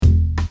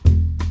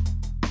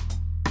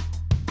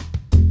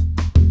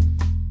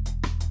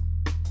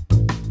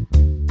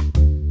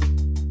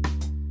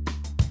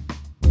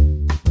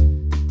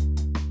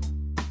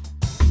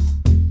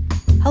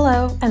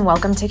and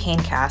welcome to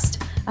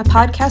CaneCast, a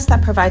podcast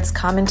that provides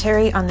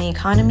commentary on the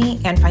economy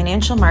and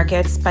financial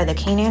markets by the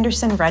Kayne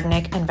Anderson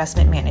Rudnick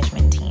Investment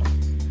Management Team.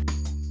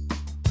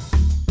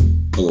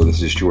 Hello,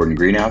 this is Jordan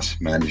Greenhouse,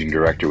 Managing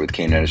Director with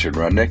Kayne Anderson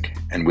Rudnick,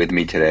 and with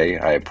me today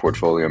I have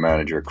Portfolio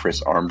Manager Chris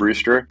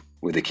Armbruster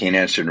with the Kayne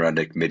Anderson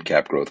Rudnick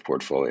Mid-Cap Growth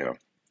Portfolio.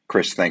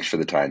 Chris, thanks for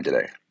the time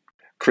today.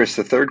 Chris,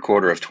 the third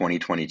quarter of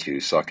 2022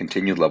 saw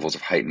continued levels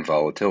of heightened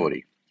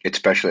volatility,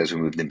 especially as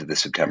we moved into the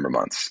September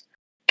months.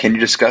 Can you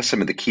discuss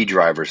some of the key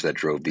drivers that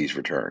drove these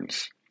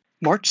returns?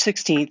 March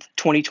 16th,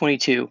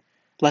 2022,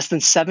 less than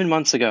 7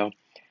 months ago,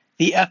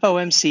 the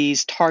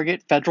FOMC's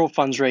target federal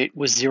funds rate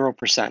was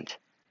 0%.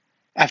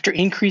 After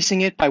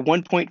increasing it by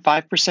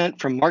 1.5%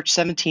 from March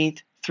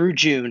 17th through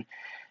June,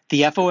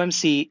 the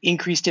FOMC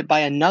increased it by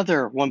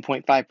another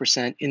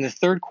 1.5% in the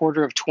third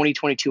quarter of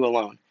 2022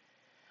 alone.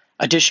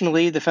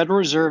 Additionally, the Federal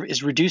Reserve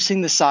is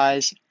reducing the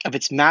size of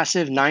its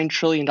massive $9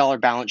 trillion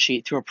balance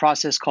sheet through a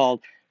process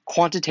called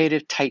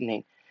quantitative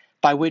tightening,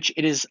 by which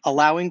it is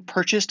allowing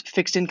purchased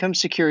fixed income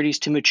securities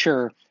to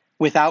mature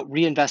without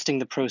reinvesting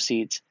the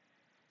proceeds.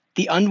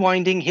 The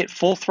unwinding hit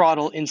full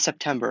throttle in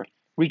September,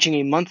 reaching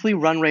a monthly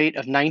run rate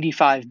of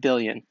 $95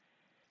 billion.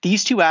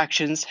 These two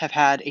actions have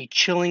had a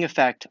chilling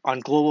effect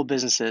on global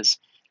businesses,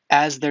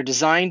 as their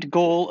designed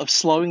goal of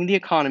slowing the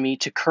economy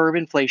to curb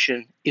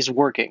inflation is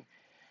working.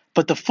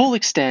 But the full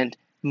extent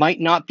might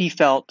not be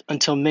felt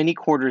until many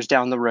quarters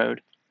down the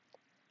road.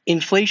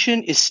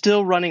 Inflation is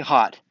still running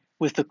hot,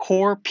 with the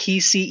core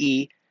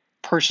PCE,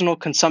 personal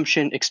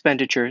consumption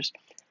expenditures,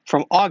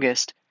 from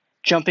August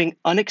jumping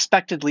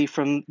unexpectedly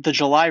from the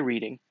July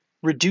reading,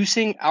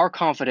 reducing our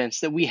confidence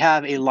that we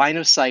have a line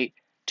of sight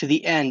to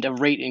the end of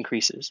rate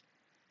increases.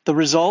 The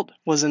result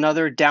was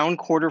another down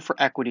quarter for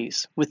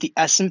equities, with the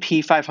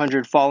S&P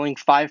 500 falling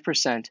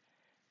 5%,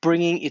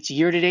 bringing its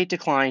year-to-date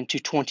decline to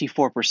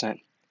 24%.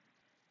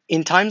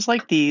 In times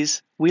like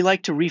these, we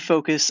like to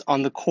refocus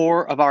on the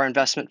core of our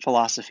investment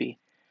philosophy.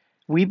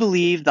 We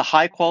believe the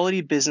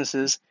high-quality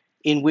businesses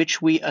in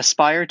which we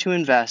aspire to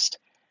invest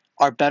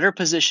are better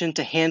positioned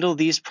to handle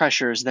these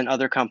pressures than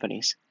other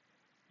companies.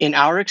 In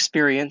our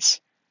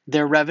experience,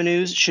 their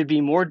revenues should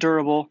be more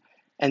durable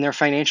and their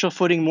financial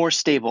footing more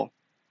stable,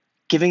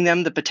 giving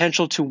them the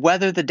potential to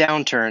weather the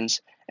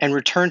downturns and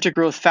return to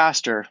growth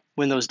faster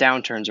when those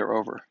downturns are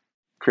over.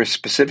 Chris,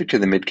 specific to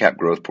the mid-cap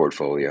growth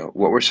portfolio,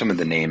 what were some of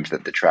the names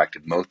that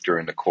detracted most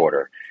during the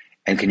quarter?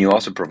 And can you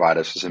also provide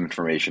us with some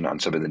information on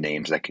some of the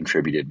names that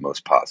contributed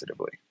most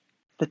positively?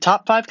 The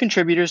top 5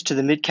 contributors to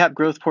the mid-cap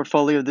growth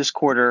portfolio this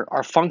quarter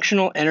are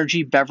functional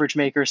energy beverage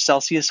maker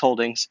Celsius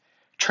Holdings,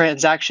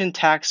 transaction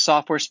tax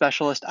software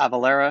specialist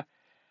Avalara,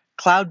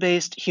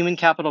 cloud-based human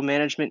capital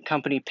management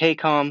company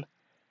Paycom,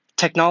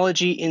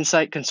 technology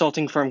insight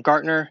consulting firm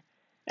Gartner,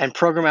 and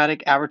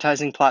programmatic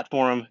advertising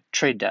platform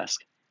Trade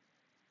Desk.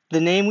 The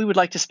name we would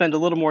like to spend a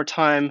little more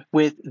time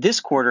with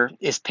this quarter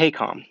is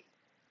Paycom.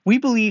 We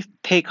believe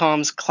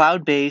Paycom's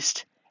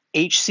cloud-based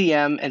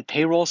HCM and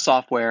payroll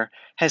software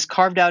has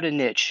carved out a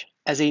niche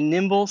as a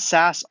nimble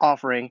SaaS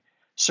offering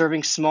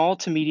serving small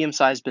to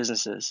medium-sized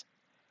businesses.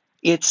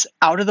 Its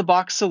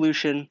out-of-the-box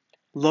solution,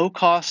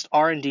 low-cost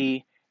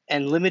R&D,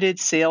 and limited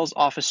sales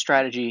office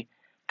strategy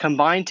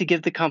combine to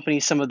give the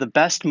company some of the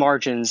best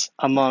margins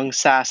among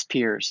SaaS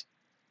peers.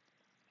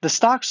 The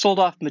stock sold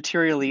off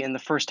materially in the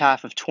first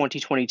half of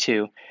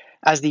 2022,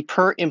 as the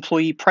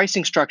per-employee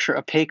pricing structure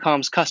of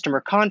Paycom's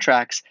customer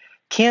contracts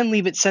can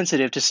leave it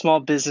sensitive to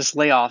small business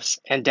layoffs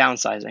and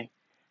downsizing.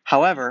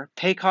 However,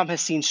 Paycom has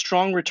seen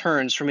strong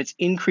returns from its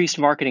increased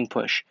marketing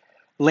push,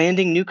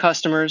 landing new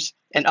customers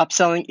and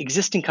upselling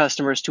existing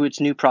customers to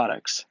its new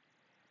products.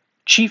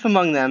 Chief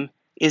among them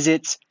is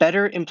its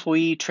Better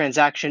Employee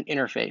Transaction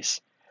Interface,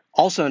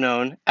 also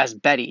known as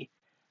Beti,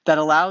 that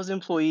allows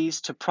employees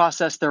to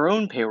process their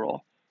own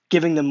payroll,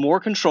 giving them more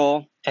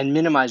control and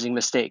minimizing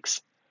mistakes.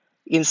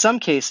 In some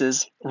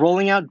cases,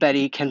 rolling out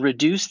Beti can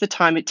reduce the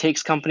time it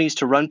takes companies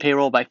to run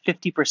payroll by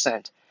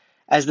 50%,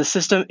 as the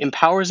system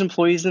empowers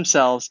employees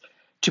themselves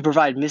to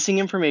provide missing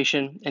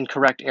information and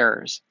correct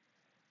errors.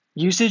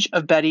 Usage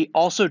of Beti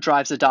also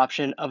drives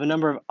adoption of a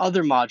number of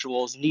other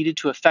modules needed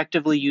to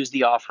effectively use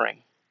the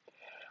offering.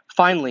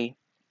 Finally,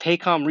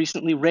 Paycom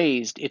recently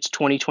raised its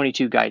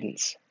 2022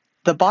 guidance.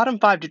 The bottom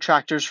 5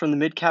 detractors from the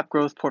mid-cap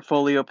growth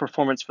portfolio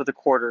performance for the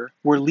quarter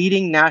were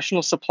leading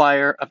national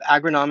supplier of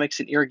agronomics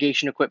and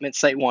irrigation equipment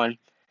SiteOne,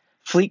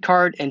 fleet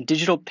card and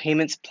digital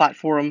payments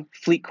platform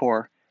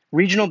FleetCor,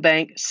 regional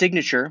bank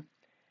Signature,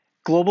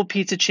 global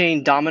pizza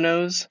chain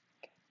Domino's,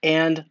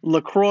 and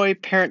LaCroix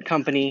parent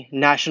company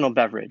National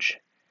Beverage.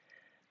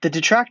 The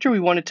detractor we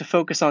wanted to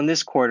focus on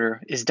this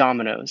quarter is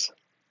Domino's.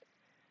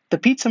 The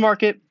pizza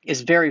market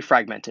is very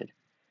fragmented.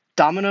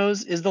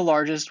 Domino's is the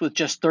largest with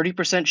just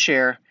 30%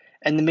 share,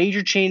 and the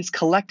major chains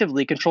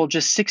collectively control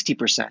just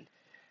 60%,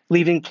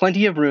 leaving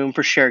plenty of room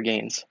for share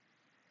gains.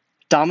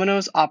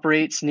 Domino's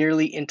operates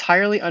nearly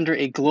entirely under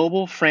a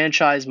global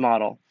franchise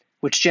model,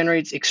 which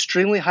generates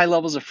extremely high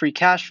levels of free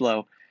cash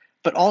flow,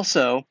 but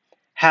also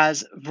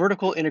has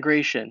vertical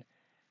integration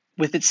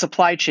with its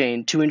supply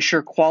chain to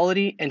ensure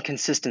quality and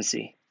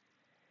consistency.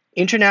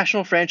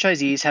 International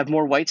franchisees have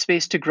more white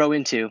space to grow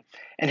into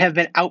and have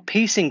been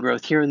outpacing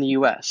growth here in the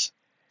US.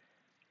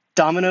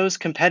 Domino's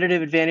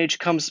competitive advantage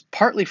comes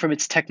partly from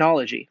its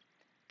technology,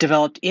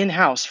 developed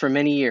in-house for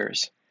many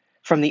years.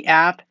 From the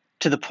app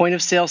to the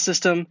point-of-sale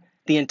system,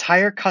 the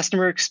entire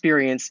customer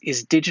experience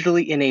is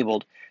digitally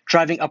enabled,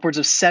 driving upwards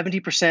of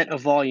 70% of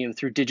volume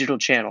through digital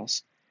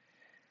channels.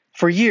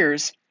 For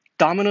years,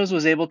 Domino's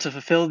was able to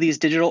fulfill these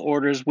digital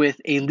orders with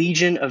a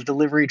legion of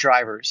delivery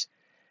drivers.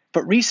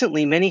 But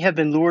recently, many have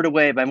been lured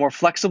away by more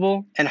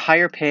flexible and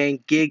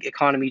higher-paying gig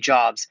economy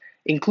jobs,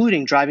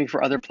 including driving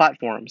for other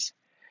platforms.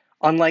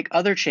 Unlike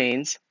other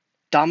chains,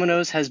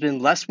 Domino's has been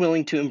less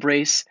willing to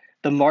embrace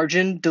the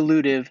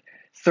margin-dilutive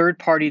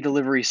third-party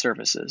delivery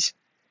services.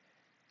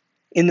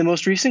 In the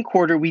most recent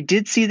quarter, we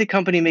did see the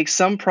company make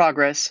some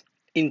progress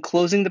in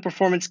closing the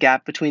performance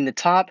gap between the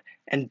top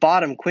and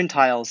bottom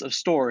quintiles of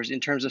stores in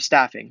terms of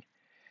staffing.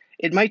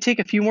 It might take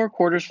a few more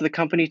quarters for the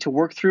company to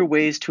work through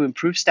ways to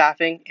improve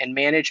staffing and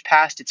manage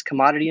past its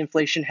commodity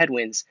inflation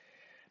headwinds,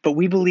 but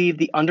we believe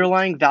the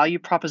underlying value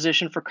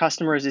proposition for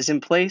customers is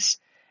in place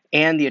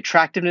and the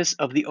attractiveness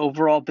of the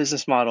overall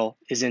business model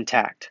is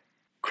intact.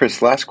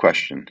 Chris, last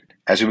question.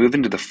 As we move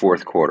into the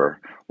fourth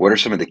quarter, what are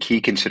some of the key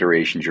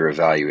considerations you're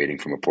evaluating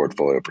from a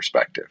portfolio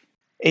perspective?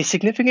 A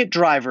significant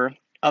driver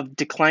of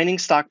declining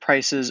stock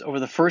prices over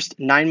the first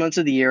 9 months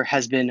of the year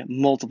has been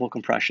multiple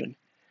compression.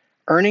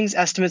 Earnings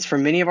estimates for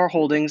many of our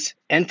holdings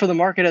and for the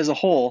market as a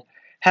whole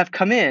have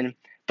come in,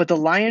 but the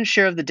lion's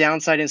share of the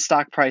downside in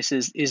stock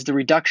prices is the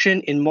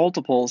reduction in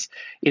multiples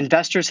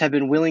investors have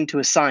been willing to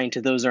assign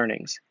to those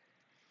earnings.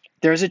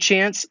 There is a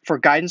chance for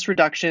guidance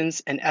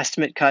reductions and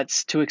estimate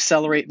cuts to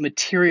accelerate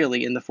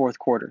materially in the fourth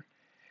quarter.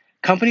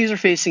 Companies are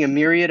facing a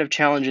myriad of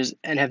challenges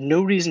and have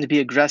no reason to be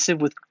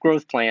aggressive with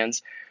growth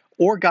plans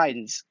or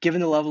guidance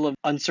given the level of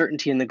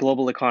uncertainty in the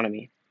global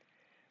economy.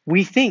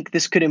 We think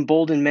this could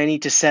embolden many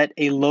to set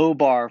a low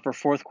bar for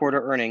fourth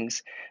quarter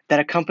earnings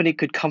that a company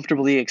could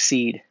comfortably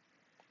exceed.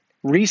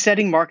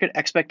 Resetting market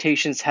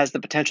expectations has the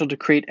potential to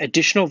create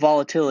additional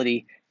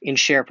volatility in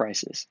share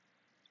prices.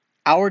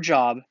 Our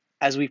job,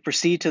 as we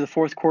proceed to the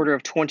fourth quarter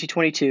of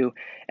 2022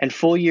 and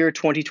full year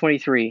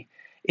 2023,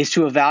 is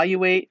to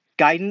evaluate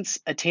guidance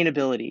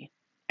attainability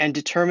and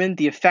determine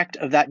the effect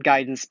of that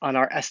guidance on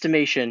our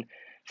estimation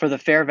for the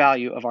fair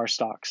value of our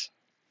stocks.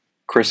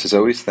 Chris, as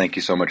always, thank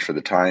you so much for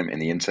the time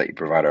and the insight you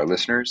provide our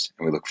listeners,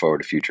 and we look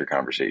forward to future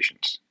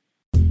conversations.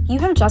 You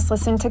have just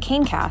listened to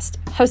CaneCast,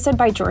 hosted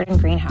by Jordan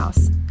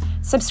Greenhouse.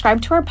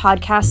 Subscribe to our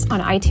podcast on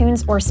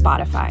iTunes or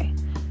Spotify.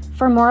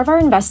 For more of our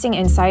investing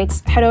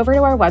insights, head over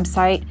to our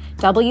website,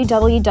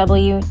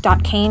 www.cane.com.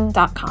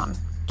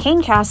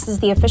 CaneCast is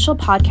the official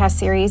podcast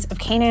series of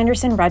Kayne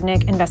Anderson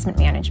Rudnick Investment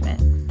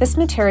Management. This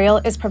material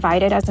is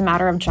provided as a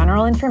matter of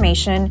general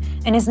information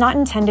and is not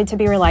intended to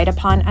be relied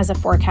upon as a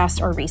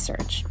forecast or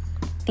research.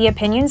 The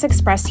opinions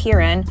expressed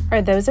herein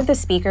are those of the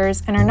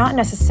speakers and are not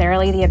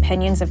necessarily the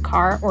opinions of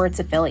CAR or its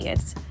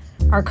affiliates,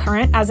 are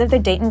current as of the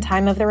date and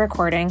time of the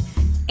recording,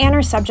 and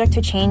are subject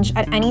to change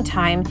at any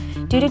time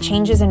due to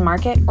changes in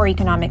market or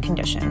economic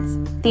conditions.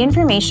 The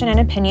information and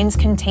opinions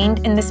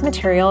contained in this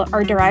material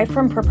are derived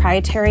from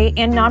proprietary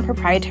and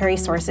non-proprietary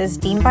sources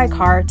deemed by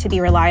CAR to be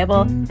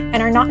reliable and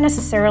are not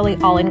necessarily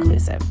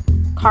all-inclusive.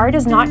 CAR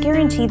does not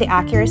guarantee the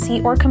accuracy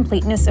or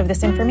completeness of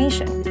this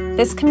information.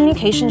 This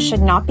communication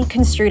should not be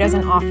construed as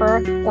an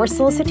offer or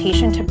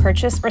solicitation to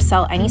purchase or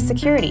sell any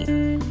security.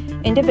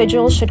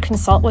 Individuals should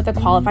consult with a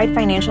qualified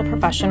financial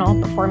professional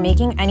before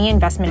making any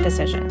investment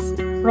decisions.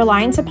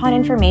 Reliance upon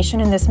information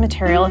in this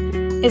material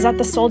is at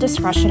the sole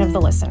discretion of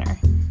the listener.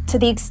 To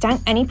the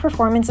extent any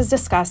performance is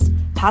discussed,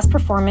 past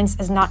performance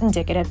is not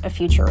indicative of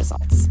future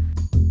results.